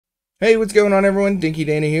Hey, what's going on everyone? Dinky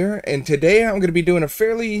Dana here, and today I'm going to be doing a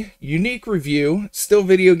fairly unique review, still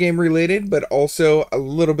video game related, but also a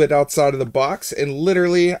little bit outside of the box, and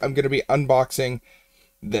literally I'm going to be unboxing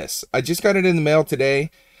this. I just got it in the mail today,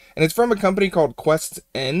 and it's from a company called Quest's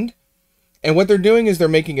End, and what they're doing is they're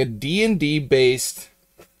making a D&D based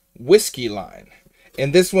whiskey line.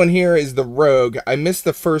 And this one here is the Rogue. I missed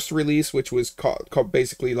the first release, which was called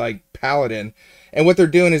basically like Paladin. And what they're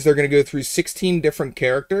doing is they're going to go through 16 different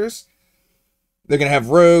characters. They're going to have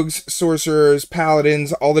rogues, sorcerers,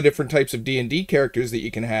 paladins, all the different types of D&D characters that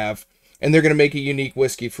you can have. And they're going to make a unique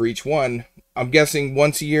whiskey for each one. I'm guessing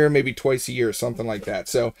once a year, maybe twice a year, something like that.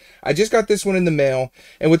 So I just got this one in the mail.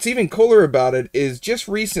 And what's even cooler about it is just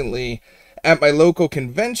recently at my local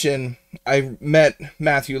convention, I met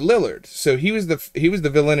Matthew Lillard. So he was the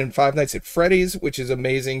villain in Five Nights at Freddy's, which is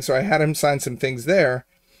amazing. So I had him sign some things there.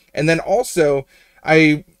 And then also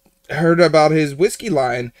I heard about his whiskey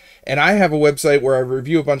line, and I have a website where I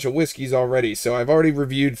review a bunch of whiskeys already. So I've already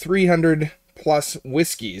reviewed 300 plus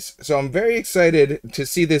whiskeys. So I'm very excited to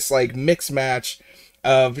see this like mix match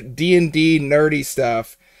of D&D nerdy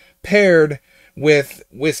stuff paired with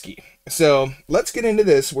whiskey. So let's get into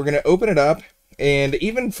this. We're going to open it up, and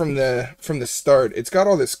even from the start, it's got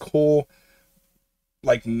all this cool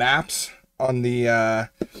like maps on the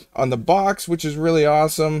box, which is really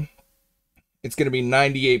awesome. It's going to be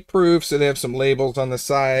 98 proof, so they have some labels on the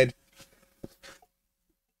side.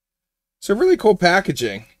 So really cool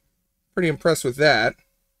packaging. Pretty impressed with that.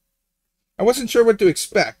 I wasn't sure what to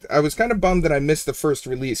expect. I was kind of bummed that I missed the first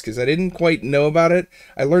release because I didn't quite know about it.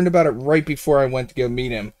 I learned about it right before I went to go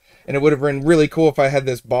meet him. And it would have been really cool if I had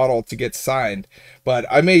this bottle to get signed. But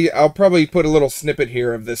I'll probably put a little snippet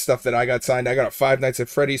here of the stuff that I got signed. I got a Five Nights at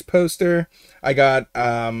Freddy's poster. I got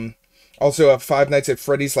also a Five Nights at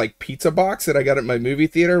Freddy's like pizza box that I got at my movie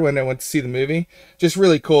theater when I went to see the movie. Just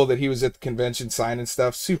really cool that he was at the convention signing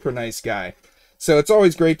stuff. Super nice guy. So it's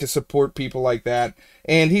always great to support people like that.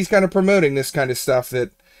 And he's kind of promoting this kind of stuff,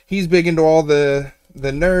 that he's big into all the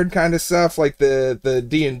nerd kind of stuff, like the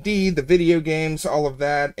D&D, the video games, all of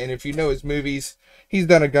that. And if you know his movies, he's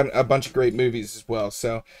done a bunch of great movies as well.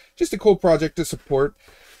 So just a cool project to support.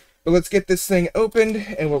 But let's get this thing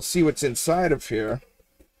opened and we'll see what's inside of here.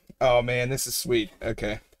 Oh man, this is sweet.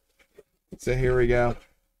 Okay. So here we go.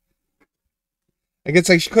 I guess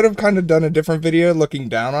I could have kind of done a different video looking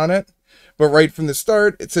down on it. But right from the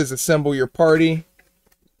start, it says assemble your party.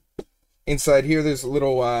 Inside here, there's a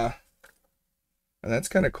little, and that's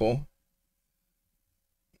kind of cool.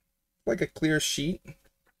 Like a clear sheet.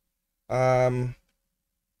 Nice.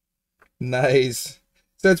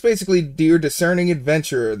 So it's basically, dear discerning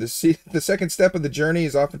adventurer, the second step of the journey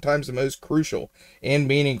is oftentimes the most crucial and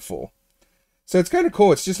meaningful. So it's kind of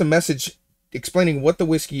cool. It's just a message explaining what the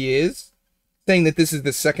whiskey is, saying that this is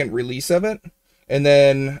the second release of it, and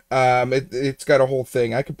then it's got a whole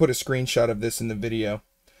thing. I could put a screenshot of this in the video.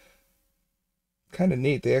 Kind of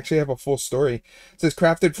neat. They actually have a full story. It says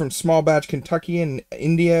crafted from small batch Kentucky and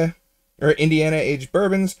Indiana aged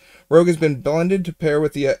bourbons, Rogue has been blended to pair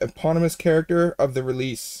with the eponymous character of the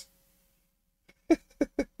release.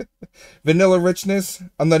 Vanilla richness.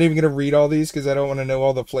 I'm not even going to read all these because I don't want to know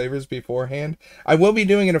all the flavors beforehand. I will be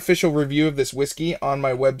doing an official review of this whiskey on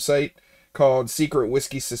my website called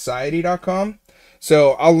secretwhiskeysociety.com.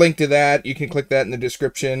 So I'll link to that. You can click that in the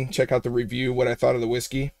description. Check out the review, what I thought of the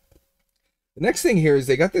whiskey. The next thing here is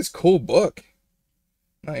they got this cool book.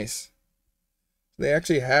 Nice. They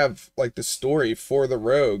actually have like the story for the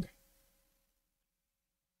Rogue.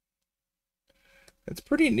 It's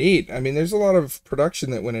pretty neat. I mean, there's a lot of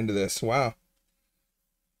production that went into this. Wow.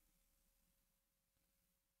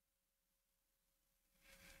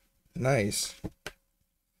 Nice.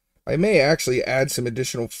 I may actually add some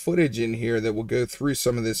additional footage in here that will go through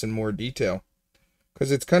some of this in more detail,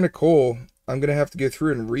 because it's kind of cool. I'm going to have to go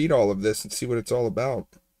through and read all of this and see what it's all about.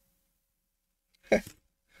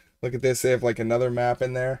 Look at this. They have like another map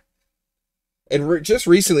in there. And just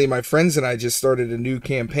recently, my friends and I just started a new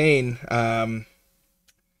campaign.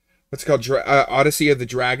 What's it called? Odyssey of the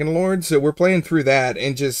Dragon Lord. So we're playing through that.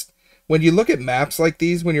 And just when you look at maps like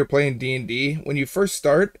these, when you're playing D&D, when you first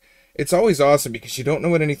start, it's always awesome because you don't know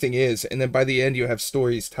what anything is. And then by the end, you have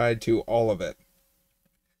stories tied to all of it.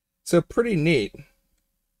 So pretty neat.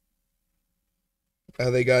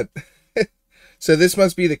 They got... So this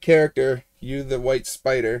must be the character, you the white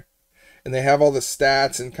spider. And they have all the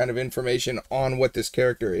stats and kind of information on what this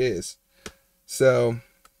character is. So,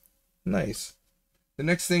 nice. The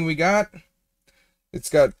next thing we got,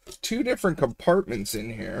 it's got two different compartments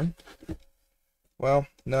in here. Well,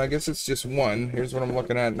 no, I guess it's just one. Here's what I'm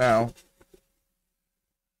looking at now.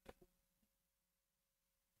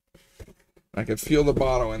 I can feel the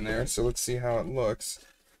bottle in there, so let's see how it looks.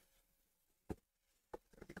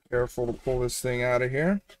 Be careful to pull this thing out of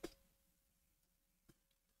here.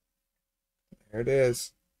 There it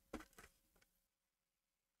is.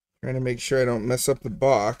 Trying to make sure I don't mess up the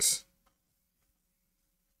box.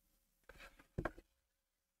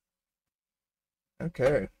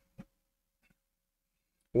 Okay.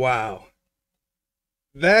 Wow.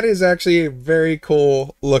 That is actually a very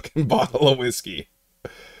cool looking bottle of whiskey.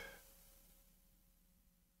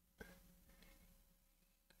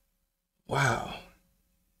 Wow.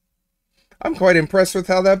 I'm quite impressed with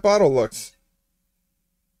how that bottle looks.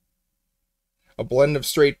 A blend of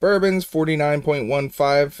straight bourbons,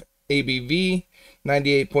 49.15 ABV,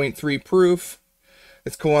 98.3 proof.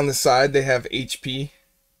 It's cool on the side, they have HP.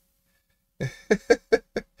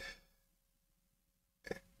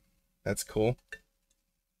 That's cool.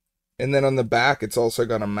 And then on the back, it's also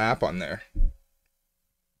got a map on there.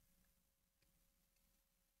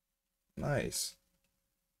 Nice.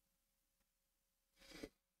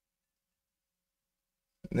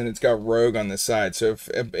 And then it's got Rogue on the side. So if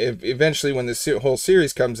eventually when this whole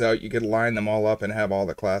series comes out, you could line them all up and have all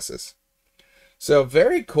the classes. So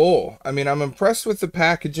very cool. I mean, I'm impressed with the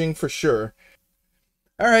packaging for sure.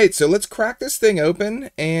 All right, so let's crack this thing open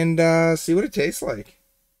and see what it tastes like.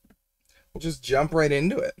 We'll just jump right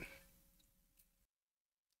into it.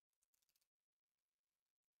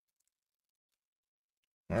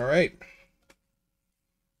 All right.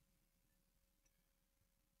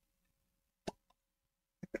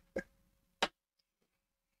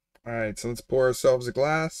 All right, so let's pour ourselves a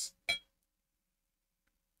glass.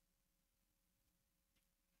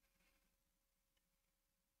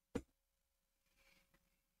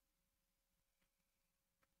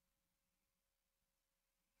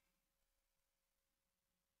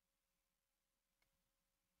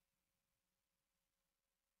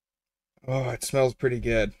 Oh, it smells pretty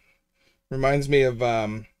good. Reminds me of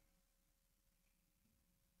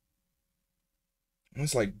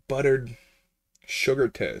it's like buttered sugar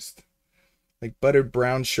toast. Like buttered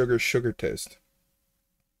brown sugar toast.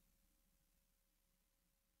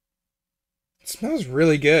 It smells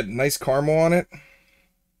really good. Nice caramel on it.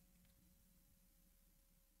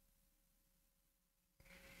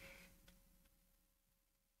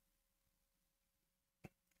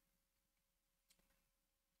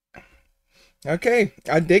 Okay,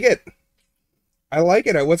 I dig it. I like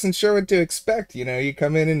it. I wasn't sure what to expect. You know, you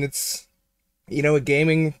come in and it's, you know, a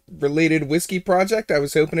gaming related whiskey project. I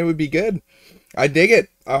was hoping it would be good. I dig it.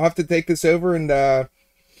 I'll have to take this over and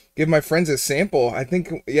give my friends a sample. I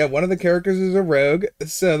think, yeah, one of the characters is a rogue,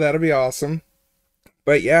 so that'll be awesome.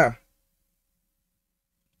 But yeah,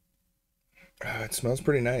 it smells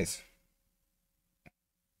pretty nice.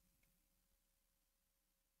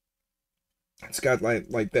 It's got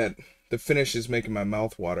like that. The finish is making my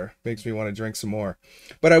mouth water. Makes me want to drink some more.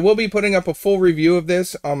 But I will be putting up a full review of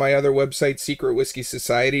this on my other website,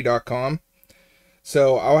 secretwhiskeysociety.com.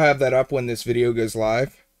 So I'll have that up when this video goes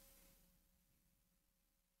live.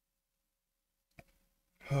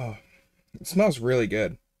 Oh, it smells really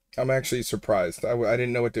good. I'm actually surprised. I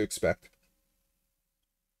didn't know what to expect.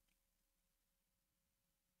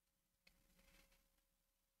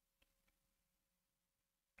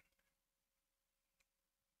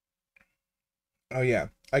 Oh yeah,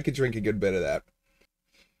 I could drink a good bit of that.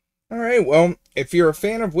 All right, well, if you're a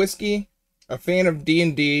fan of whiskey, a fan of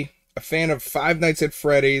D&D, a fan of Five Nights at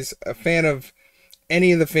Freddy's, a fan of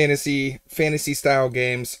any of the fantasy style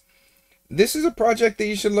games, this is a project that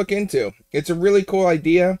you should look into. It's a really cool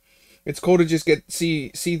idea. It's cool to just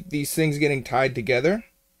see these things getting tied together.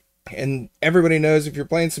 And everybody knows if you're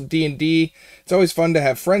playing some D&D, it's always fun to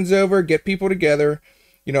have friends over, get people together.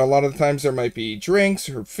 You know, a lot of the times there might be drinks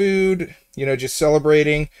or food, you know, just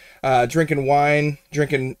celebrating, drinking wine,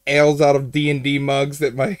 drinking ales out of D&D mugs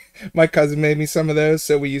that my cousin made me some of those.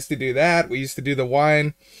 So we used to do that. We used to do the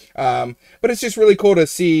wine. But it's just really cool to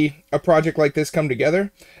see a project like this come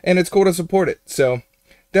together, and it's cool to support it. So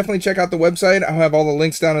definitely check out the website. I'll have all the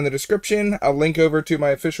links down in the description. I'll link over to my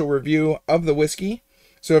official review of the whiskey.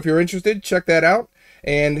 So if you're interested, check that out.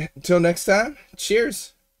 And until next time,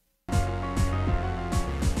 cheers.